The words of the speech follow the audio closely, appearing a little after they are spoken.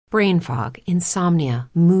brain fog, insomnia,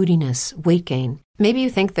 moodiness, weight gain. Maybe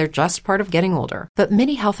you think they're just part of getting older, but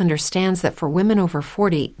MIDI Health understands that for women over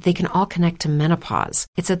 40, they can all connect to menopause.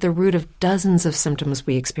 It's at the root of dozens of symptoms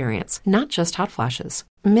we experience, not just hot flashes.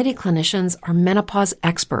 MIDI clinicians are menopause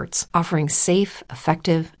experts, offering safe,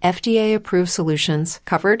 effective, FDA-approved solutions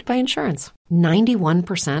covered by insurance.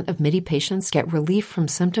 91% of MIDI patients get relief from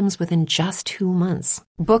symptoms within just 2 months.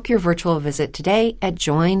 Book your virtual visit today at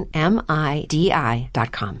joinmidi.com.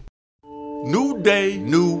 New day,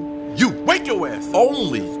 new you. Wake your ass.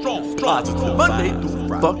 Only strong positive Monday through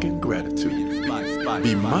Friday. Fucking gratitude.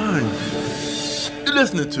 Be mindful. You're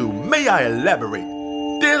listening to May I Elaborate?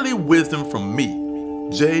 Daily wisdom from me,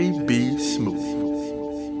 J.B. Smooth.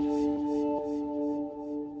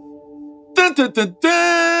 Dun, dun, dun,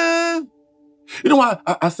 dun. You know why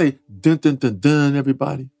I say dun, dun, dun, dun,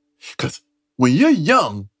 everybody? Because when you're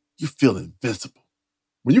young, you feel invincible.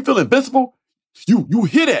 When you feel invincible, you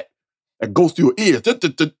hear that. That goes through your ears. Dun,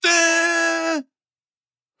 dun, dun, dun.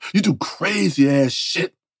 You do crazy ass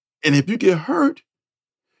shit. And if you get hurt,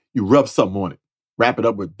 you rub something on it, wrap it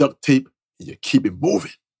up with duct tape, and you keep it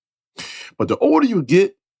moving. But the older you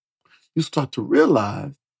get, you start to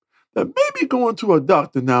realize that maybe going to a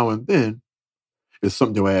doctor now and then is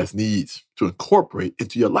something your ass needs to incorporate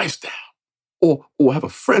into your lifestyle. Or have a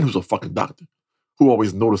friend who's a fucking doctor who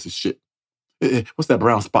always notices shit. What's that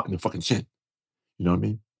brown spot in your fucking chin? You know what I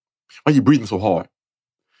mean? Why are you breathing so hard?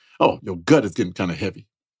 Oh, your gut is getting kind of heavy.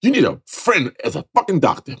 You need a friend as a fucking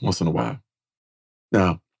doctor once in a while.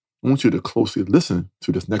 Now, I want you to closely listen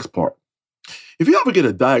to this next part. If you ever get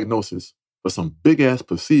a diagnosis for some big-ass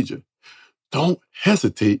procedure, don't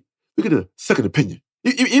hesitate to get a second opinion.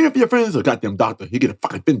 Even if your friend is a goddamn doctor, you get a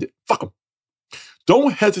fucking offended. Fuck him.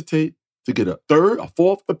 Don't hesitate to get a third or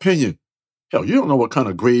fourth opinion. Hell, you don't know what kind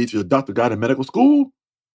of grades your doctor got in medical school.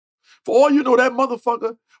 For all you know, that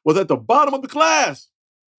motherfucker was at the bottom of the class.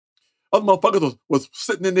 Other motherfuckers was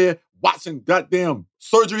sitting in there watching goddamn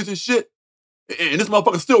surgeries and shit. And this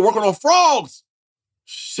motherfucker's still working on frogs.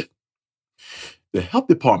 Shit. The health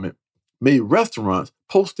department made restaurants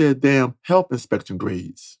post their damn health inspection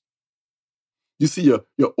grades. You see your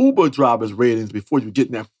Uber driver's ratings before you get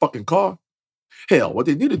in that fucking car. Hell, what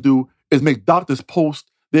they need to do is make doctors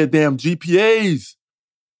post their damn GPAs.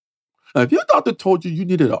 Now, if your doctor told you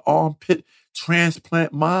needed an armpit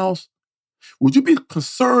transplant, Miles, would you be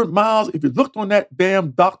concerned, Miles, if you looked on that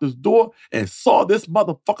damn doctor's door and saw this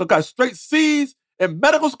motherfucker got straight C's in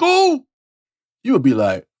medical school? You would be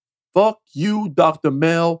like, fuck you, Dr.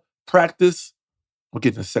 Mel, practice. I'm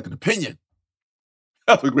getting a second opinion.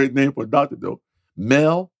 That's a great name for a doctor, though.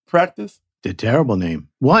 Mel, practice. It's a terrible name.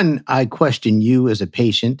 One, I question you as a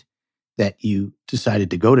patient that you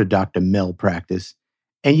decided to go to Dr. Mel practice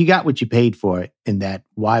and you got what you paid for it, in that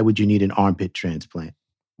why would you need an armpit transplant?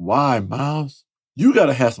 Why, Miles? You got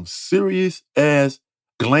to have some serious-ass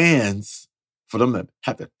glands for them to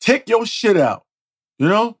have to take your shit out, you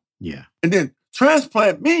know? Yeah. And then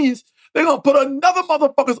transplant means they're going to put another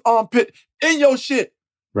motherfucker's armpit in your shit.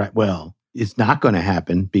 Right. Well, it's not going to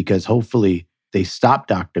happen because hopefully they stop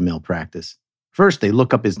Dr. Malpractice. First, they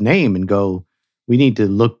look up his name and go, we need to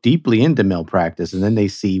look deeply into malpractice, and then they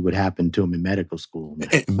see what happened to him in medical school.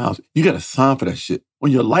 Hey, Miles, you got to sign for that shit.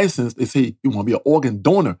 When you're licensed, they say you want to be an organ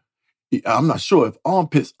donor. I'm not sure if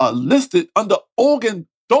armpits are listed under organ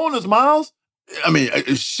donors, Miles. I mean,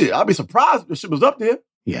 shit, I'd be surprised if the shit was up there.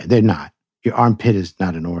 Yeah, they're not. Your armpit is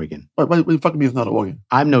not an organ. What the fuck mean it's not an organ?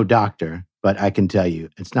 I'm no doctor, but I can tell you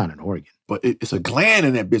it's not an organ. But it's a gland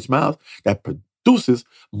in that bitch, Miles, that produces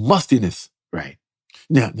mustiness. Right.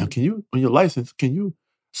 Now, can you, on your license, can you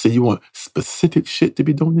say you want specific shit to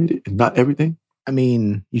be donated and not everything? I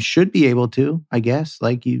mean, you should be able to, I guess.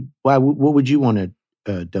 Like what would you want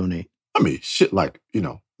to donate? I mean, shit like,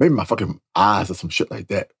 maybe my fucking eyes or some shit like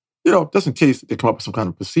that. Just in case they come up with some kind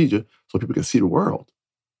of procedure so people can see the world.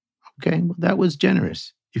 Okay, well, that was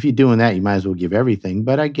generous. If you're doing that, you might as well give everything,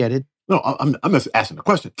 but I get it. No, I'm just asking the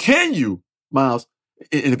question. Can you, Miles,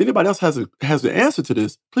 and if anybody else has the answer to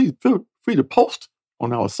this, please feel free to post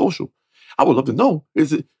on our social. I would love to know,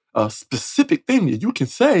 is it a specific thing that you can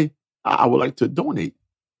say, I would like to donate?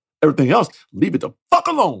 Everything else, leave it the fuck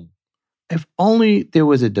alone. If only there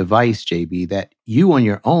was a device, JB, that you on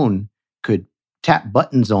your own could tap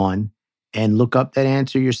buttons on and look up that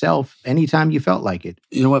answer yourself anytime you felt like it.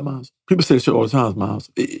 You know what, Miles? People say this shit all the time, Miles.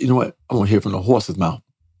 You know what? I want to hear from the horse's mouth.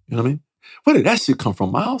 You know what I mean? Where did that shit come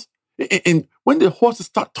from, Miles? And when did horses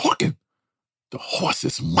start talking? The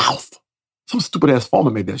horse's mouth. Some stupid-ass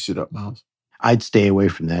farmer made that shit up, Miles. I'd stay away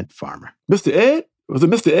from that farmer. Mr. Ed? Was it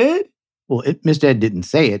Mr. Ed? Well, Mr. Ed didn't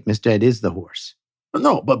say it. Mr. Ed is the horse.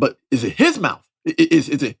 No, but is it his mouth? Is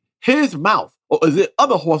it his mouth? Or is it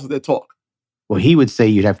other horses that talk? Well, he would say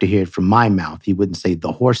you'd have to hear it from my mouth. He wouldn't say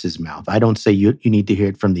the horse's mouth. I don't say you need to hear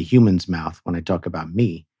it from the human's mouth when I talk about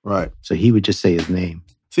me. Right. So he would just say his name.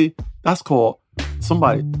 See, that's called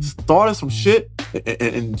somebody started some shit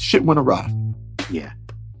and shit went awry. Yeah.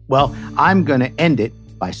 Well, I'm going to end it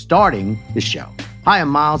by starting the show. Hi, I'm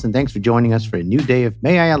Miles, and thanks for joining us for a new day of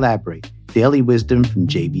May I Elaborate? Daily Wisdom from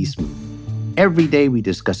JB Smoove. Every day we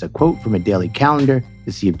discuss a quote from a daily calendar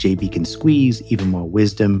to see if JB can squeeze even more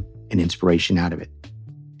wisdom and inspiration out of it.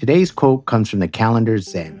 Today's quote comes from the calendar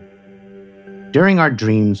Zen. During our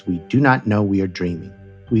dreams, we do not know we are dreaming.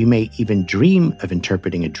 We may even dream of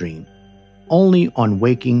interpreting a dream. Only on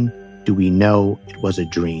waking do we know it was a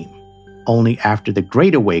dream. Only after the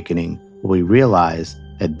great awakening will we realize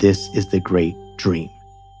that this is the great dream.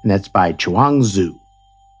 And that's by Chuang Tzu.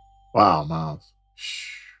 Wow, Miles.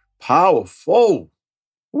 Powerful.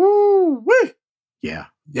 Woo-wee. Yeah.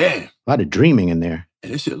 Yeah. A lot of dreaming in there.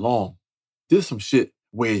 And this shit long. This is some shit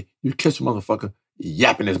where you catch a motherfucker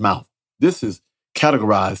yapping his mouth. This is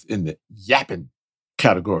categorized in the yapping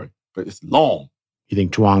category, but it's long. You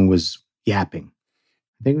think Chuang was yapping?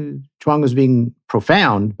 I think Chuang was being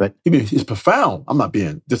profound, but... It's profound. I'm not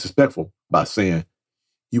being disrespectful by saying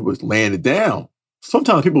he was laying it down.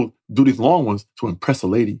 Sometimes people do these long ones to impress a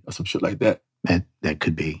lady or some shit like that. That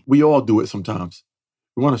could be. We all do it sometimes.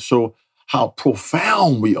 We want to show how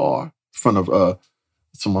profound we are in front of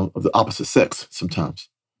someone of the opposite sex sometimes.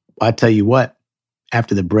 Well, I tell you what,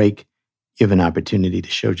 after the break, you have an opportunity to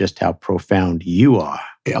show just how profound you are.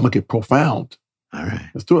 Hey, I'm going to get profound. All right.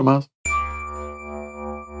 Let's do it, Miles.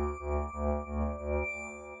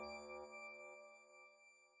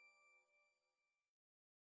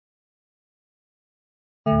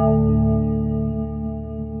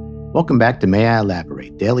 Welcome back to May I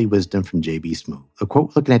Elaborate? Daily Wisdom from JB Smoove. The quote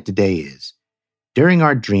we're looking at today is, during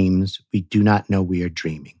our dreams, we do not know we are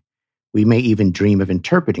dreaming. We may even dream of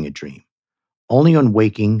interpreting a dream. Only on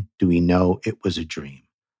waking do we know it was a dream.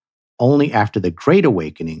 Only after the great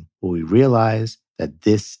awakening will we realize that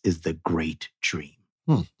this is the great dream.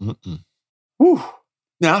 Whew.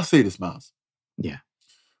 Now, I'll say this, Miles. Yeah.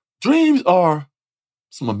 Dreams are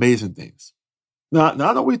some amazing things. Now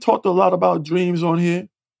I know we talked a lot about dreams on here,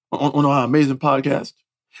 on our amazing podcast.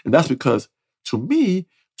 And that's because, to me,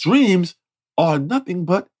 dreams are nothing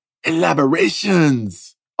but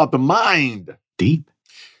elaborations of the mind. Deep.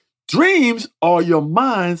 Dreams are your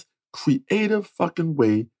mind's creative fucking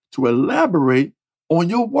way to elaborate on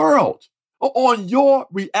your world, or on your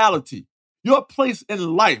reality, your place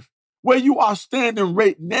in life, where you are standing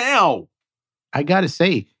right now. I got to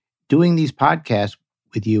say, doing these podcasts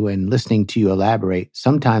with you and listening to you elaborate,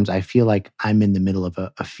 sometimes I feel like I'm in the middle of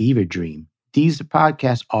a fever dream. These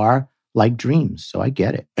podcasts are like dreams, so I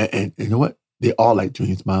get it. And you know what? They are like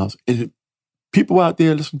dreams, Miles. And people out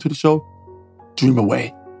there listening to the show, dream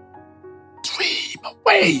away. Dream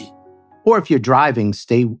away. Or if you're driving,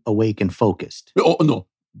 stay awake and focused. Oh, no.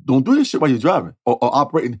 Don't do this shit while you're driving or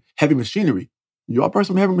operating heavy machinery. You operate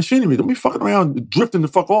some heavy machinery. Don't be fucking around drifting the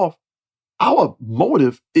fuck off. Our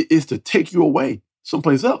motive is to take you away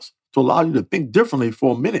someplace else, to allow you to think differently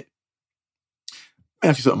for a minute. Let me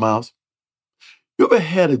ask you something, Miles. You ever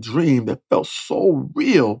had a dream that felt so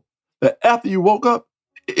real that after you woke up,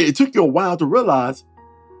 it took you a while to realize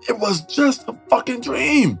it was just a fucking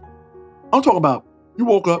dream? I'm talking about you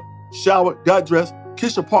woke up, showered, got dressed,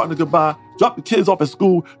 kissed your partner goodbye, dropped the kids off at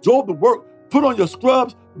school, drove to work, put on your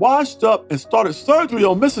scrubs, washed up, and started surgery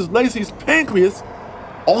on Mrs. Lacey's pancreas,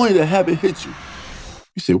 only to have it hit you.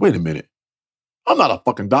 You say, wait a minute. I'm not a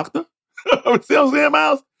fucking doctor. See what I'm saying,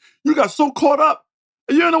 Miles? You got so caught up,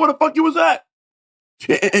 and you didn't know where the fuck you was at.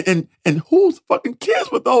 And whose fucking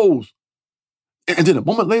kids were those? And then a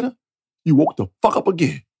moment later, you woke the fuck up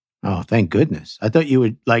again. Oh, thank goodness. I thought you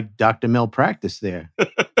would like Dr. Malpractice there.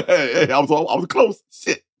 Hey, I was close.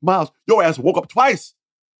 Shit. Miles, your ass woke up twice.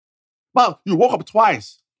 Miles, you woke up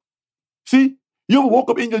twice. See? You ever woke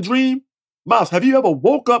up in your dream? Miles, have you ever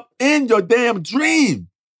woke up in your damn dream?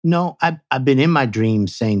 No, I've been in my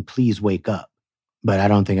dreams saying, please wake up. But I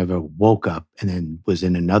don't think I ever woke up and then was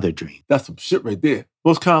in another dream. That's some shit right there.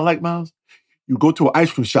 What's kind of like, Miles? You go to an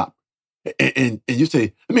ice cream shop and you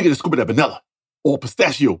say, let me get a scoop of that vanilla or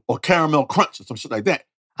pistachio or caramel crunch or some shit like that.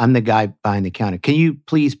 I'm the guy behind the counter. Can you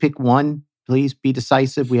please pick one? Please be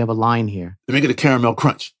decisive. We have a line here. Let me get a caramel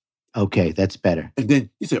crunch. Okay, that's better. And then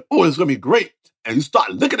you say, oh, it's going to be great. And you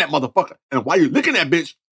start licking that motherfucker. And while you're licking that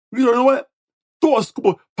bitch, you know what? Throw a scoop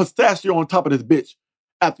of pistachio on top of this bitch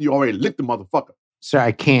after you already licked the motherfucker. Sir,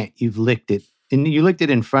 I can't. You've licked it. And you licked it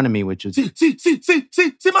in front of me, which is... See,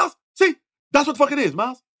 Miles? See? That's what the fuck it is,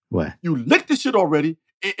 Miles. What? You licked the shit already,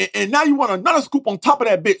 And now you want another scoop on top of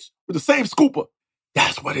that bitch with the same scooper.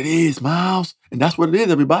 That's what it is, Miles. And that's what it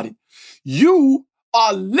is, everybody. You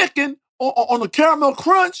are licking on the caramel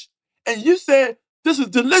crunch, and you said, this is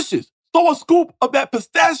delicious. Throw a scoop of that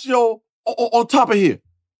pistachio on top of here.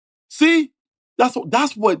 See?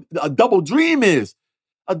 That's what a double dream is.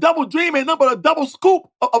 A double dream ain't nothing but a double scoop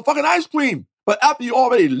of fucking ice cream. But after you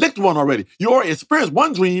already licked one already, you already experienced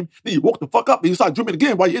one dream, then you woke the fuck up and you start dreaming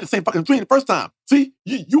again while you hit the same fucking dream the first time. See?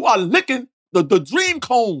 You are licking the dream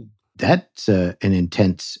cone. That's an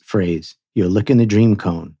intense phrase. You're licking the dream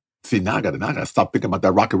cone. See, now I gotta stop thinking about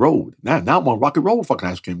that Rocket Road. Now I want Rocket Road fucking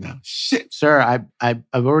ice cream now. Shit. Sir, I've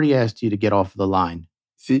already asked you to get off the line.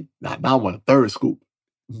 See? Now I want a third scoop.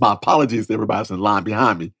 My apologies to everybody else in the line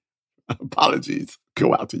behind me. Apologies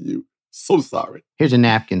go out to you. So sorry. Here's a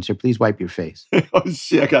napkin, sir. Please wipe your face. Oh,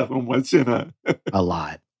 shit. I got some on my chin, huh? A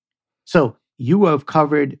lot. So you have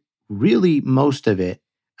covered really most of it.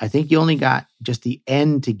 I think you only got just the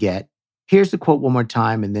end to get. Here's the quote one more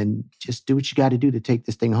time, and then just do what you got to do to take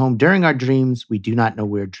this thing home. During our dreams, we do not know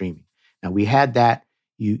we're dreaming. Now, we had that.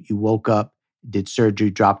 You woke up, did surgery,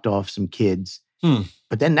 dropped off some kids.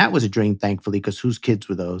 But then that was a dream, thankfully, because whose kids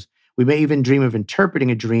were those? We may even dream of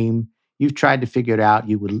interpreting a dream. You've tried to figure it out.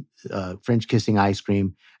 You would French kissing ice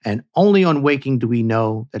cream. And only on waking do we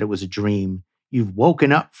know that it was a dream. You've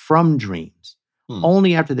woken up from dreams.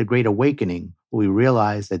 Only after the Great Awakening will we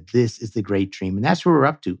realize that this is the great dream. And that's where we're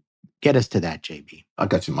up to. Get us to that, JB. I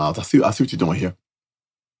got you, Miles. I see what you're doing here.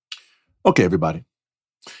 Okay, everybody.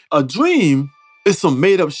 A dream is some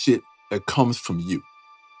made-up shit that comes from you.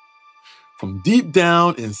 From deep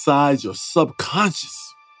down inside your subconscious.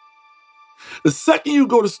 The second you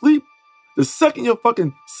go to sleep, the second your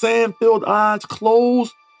fucking sand-filled eyes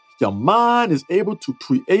close, your mind is able to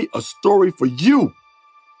create a story for you.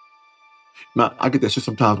 Now, I get that shit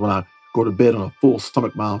sometimes when I go to bed on a full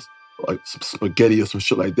stomach, Miles, like some spaghetti or some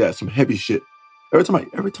shit like that, some heavy shit. Every time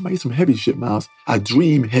I eat some heavy shit, Miles, I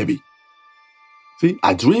dream heavy. See,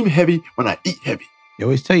 I dream heavy when I eat heavy. They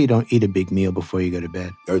always tell you don't eat a big meal before you go to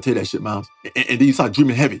bed. I ever tell you that shit, Miles? And then you start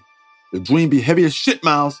dreaming heavy. The dream be heavy as shit,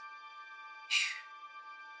 Miles.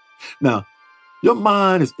 Now, your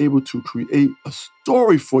mind is able to create a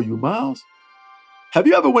story for you, Miles. Have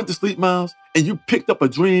you ever went to sleep, Miles, and you picked up a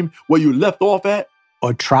dream where you left off at?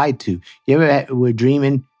 Or tried to. You ever were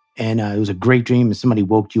dreaming and it was a great dream and somebody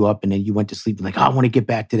woke you up and then you went to sleep and like, I want to get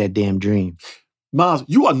back to that damn dream. Miles,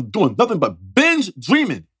 you are doing nothing but binge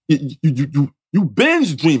dreaming. You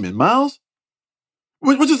binge dreaming, Miles,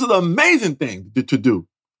 which is an amazing thing to do.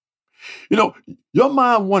 You know, your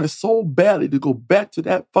mind wanted so badly to go back to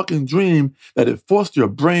that fucking dream that it forced your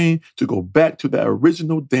brain to go back to that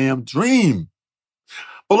original damn dream.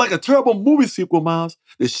 But like a terrible movie sequel, Miles,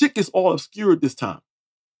 the shit gets all obscured this time.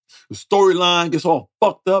 The storyline gets all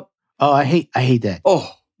fucked up. Oh, I hate that.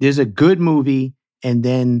 Oh. There's a good movie and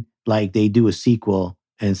then like they do a sequel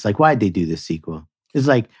and it's like, why'd they do this sequel? It's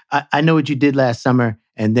like, I know what you did last summer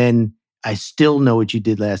and then I still know what you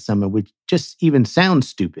did last summer, which just even sounds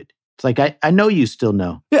stupid. It's like, I know you still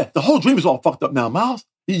know. Yeah, the whole dream is all fucked up now, Miles.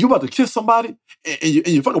 You about to kiss somebody and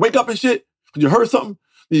you fucking wake up and shit because you heard something.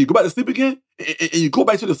 Then you go back to sleep again and you go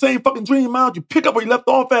back to the same fucking dream, Miles. You pick up where you left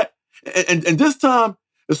off at. And this time,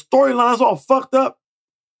 the storyline's all fucked up.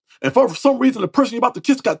 And for some reason, the person you're about to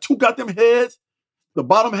kiss got two goddamn heads. The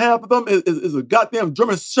bottom half of them is a goddamn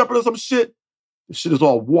German Shepherd or some shit. The shit is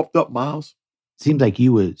all warped up, Miles. Seems like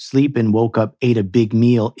you were sleeping, woke up, ate a big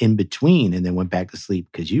meal in between, and then went back to sleep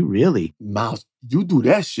because you really... Miles, you do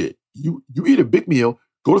that shit. You eat a big meal,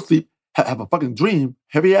 go to sleep, have a fucking dream,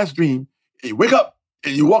 heavy-ass dream, and you wake up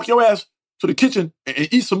and you walk your ass to the kitchen and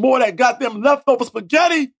eat some more of that goddamn leftover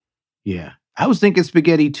spaghetti. Yeah. I was thinking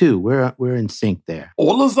spaghetti too. We're in sync there.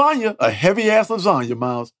 Or lasagna, a heavy-ass lasagna,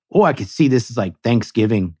 Miles. Or I could see this as like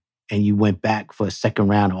Thanksgiving and you went back for a second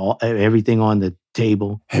round, everything on the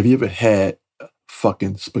table. Have you ever had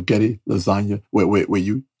fucking spaghetti lasagna where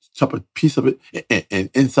you chop a piece of it and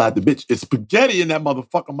inside the bitch it's spaghetti in that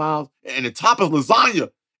motherfucker, Miles, and the top is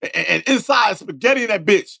lasagna and inside spaghetti in that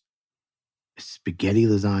bitch. Spaghetti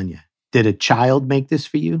lasagna. Did a child make this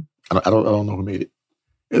for you? I don't know who made it.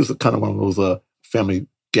 It was kind of one of those family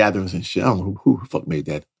gatherings and shit. I don't know who the fuck made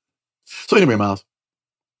that. So anyway, Miles,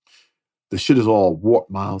 the shit is all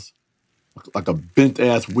warped, Miles. Like a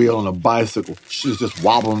bent-ass wheel on a bicycle. Shit is just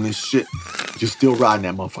wobbling this shit. You're still riding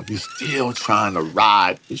that motherfucker. You're still trying to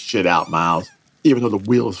ride this shit out, Miles. Even though the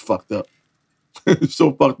wheel is fucked up. It's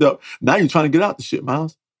so fucked up. Now you're trying to get out the shit,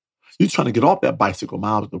 Miles. You're trying to get off that bicycle,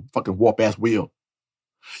 Miles, with the fucking warp-ass wheel.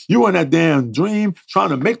 You in that damn dream trying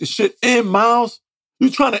to make the shit end, Miles. You're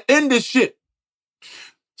trying to end this shit.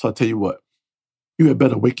 So I tell you what. you had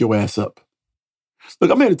better wake your ass up.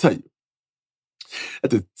 Look, I'm here to tell you,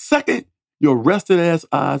 at the second your rested ass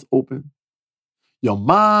eyes open, your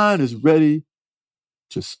mind is ready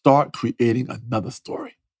to start creating another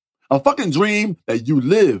story. A fucking dream that you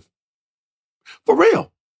live. For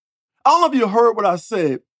real. I don't know if you heard what I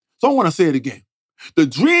said, so I want to say it again. The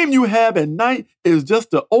dream you have at night is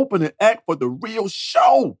just the opening act for the real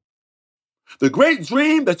show. The great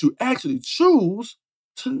dream that you actually choose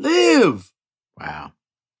to live. Wow.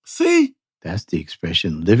 See? That's the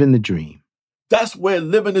expression, living the dream. That's where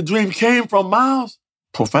living the dream came from, Miles.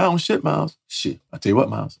 Profound shit, Miles. Shit. I tell you what,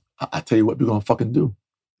 Miles. I tell you what we're going to fucking do.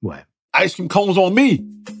 What? Ice cream cones on me.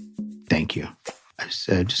 Thank you. I was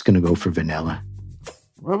just going to go for vanilla.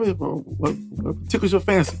 What tickles your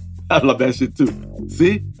fancy? I love that shit too.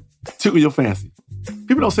 See? Tickle your fancy.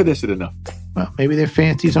 People don't say that shit enough. Well, maybe their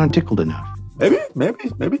fancies aren't tickled enough. Maybe.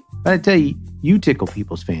 But I tell you, you tickle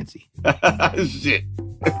people's fancy. Shit.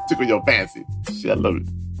 Tickle your fancy. Shit, I love it.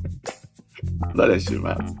 Love that shit,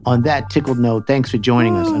 man. On that tickled note, thanks for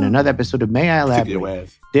joining us on another episode of May I Elaborate?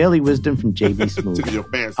 Daily Wisdom from JB Smoove. Tickle your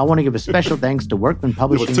fancy. I want to give a special thanks to Workman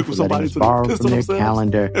Publishing for letting us borrow from their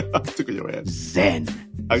calendar. Tickle your ass. Zen.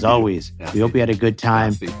 As always, we hope you had a good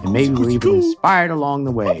time and maybe we're even inspired along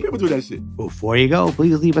the way. People do that shit. Before you go,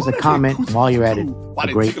 please leave us a comment while you're at it, a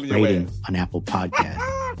great rating on Apple Podcasts.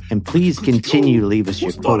 And please continue to leave us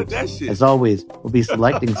your quotes. As always, we'll be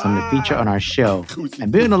selecting some to feature on our show.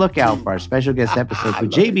 And be on the lookout for our special guest episodes where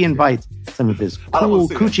JB invites some of his cool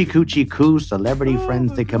coochie celebrity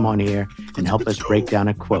friends to come on here and help us break down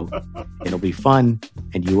a quote. It'll be fun,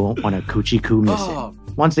 and you won't want to coochie coo miss it.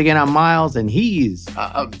 Once again, I'm Miles, and he's...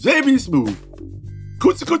 I'm JB Smoove.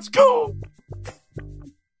 Coochie coo.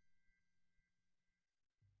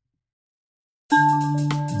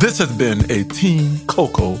 This has been a Team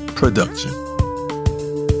Coco production.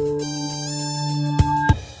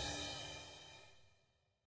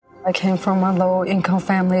 I came from a low-income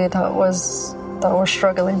family that was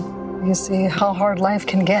struggling. You see how hard life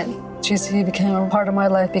can get. GCE became a part of my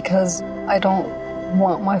life because I don't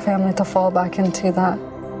want my family to fall back into that.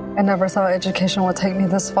 I never thought education would take me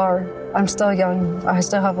this far. I'm still young. I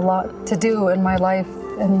still have a lot to do in my life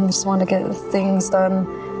and just want to get things done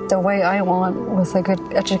the way I want with a good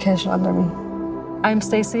education under me. I'm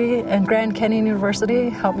Stacy, and Grand Canyon University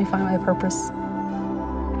helped me find my purpose.